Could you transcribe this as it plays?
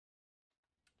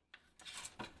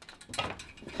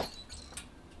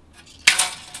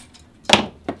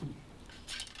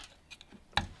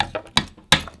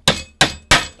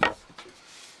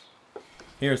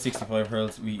Here at 65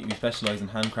 Hurls, we specialise in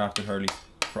handcrafted hurleys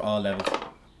for all levels.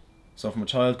 So from a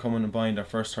child coming and buying their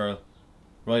first hurl,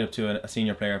 right up to a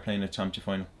senior player playing a championship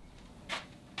final.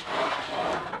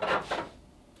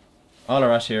 All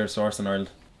our ash here is sourced in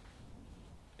Ireland.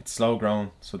 It's slow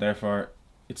grown, so therefore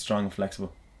it's strong and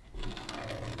flexible.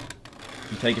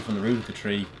 We take it from the root of the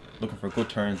tree, looking for good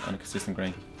turns and a consistent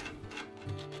grain.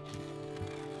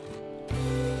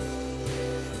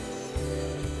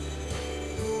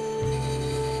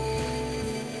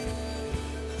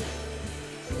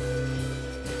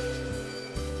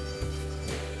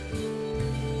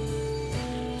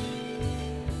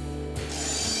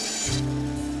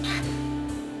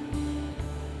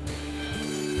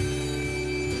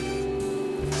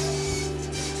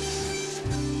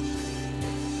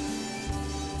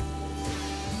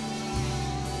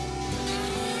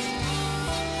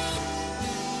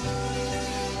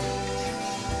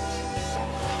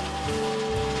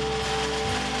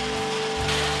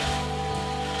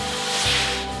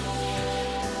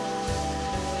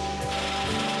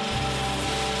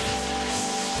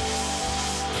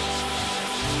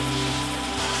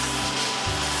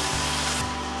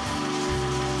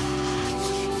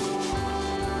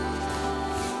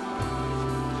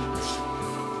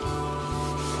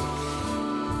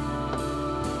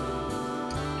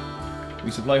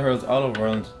 We supply hurls all over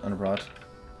Ireland and abroad.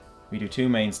 We do two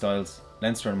main styles,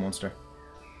 Leinster and Munster,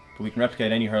 but we can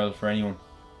replicate any hurl for anyone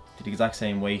to the exact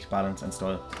same weight, balance and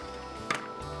style.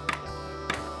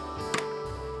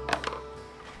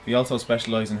 We also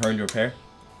specialise in hurley repair,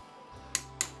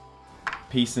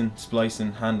 piecing,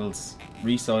 splicing, handles,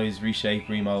 resize, reshape,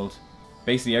 remould.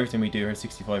 Basically everything we do here at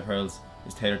 65 Hurls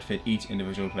is tailored to fit each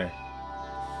individual player.